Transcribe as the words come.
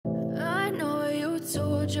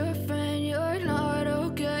told your friend you're not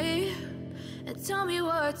okay? And tell me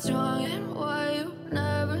what's wrong and why you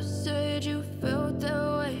never said you felt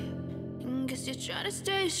that way. And guess you're trying to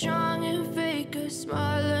stay strong and fake a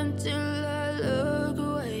smile until I look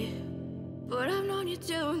away. But I've known you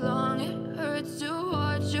too long, it hurts to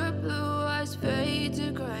watch your blue eyes fade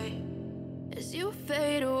to gray as you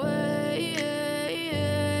fade away,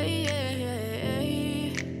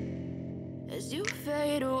 as you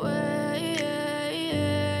fade away.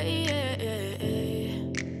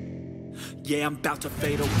 Yeah, I'm about to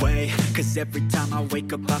fade away, cause every time I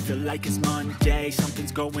wake up I feel like it's Monday.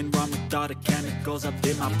 Something's going wrong with all the chemicals up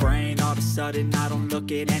in my brain. All of a sudden I don't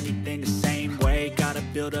look at anything the same way. Gotta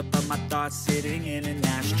build up of my thoughts sitting in an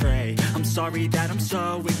ashtray. I'm sorry that I'm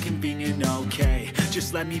so inconvenient, okay?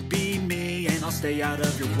 Just let me be me and I'll stay out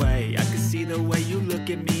of your way. I can see the way you look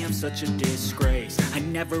at me, I'm such a disgrace. I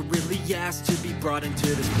never really asked to be brought into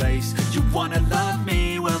this place. You wanna love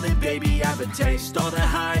me? Well then baby I have a taste. All the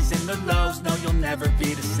highs and the lows, no you'll never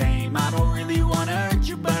be the same. I don't really wanna hurt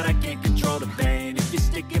you but I can't control the pain. If you're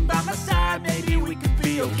sticking by my side, maybe we could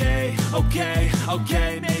be okay.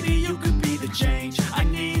 Okay, maybe you could be the change I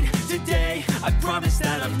need today. I promise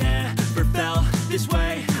that I've never felt this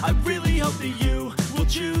way. I really hope that you will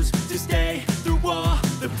choose to stay through all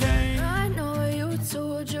the pain. I know you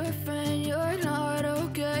told your friend you're not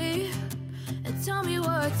okay. And tell me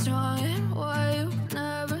what's wrong and why you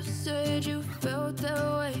never said you felt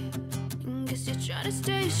that way. And guess you're trying to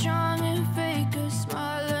stay strong and fake a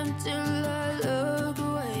smile until I look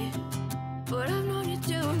away. But I've known you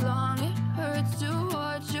too long, it hurts to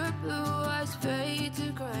watch your blue eyes fade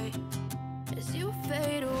to gray as you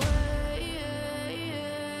fade away.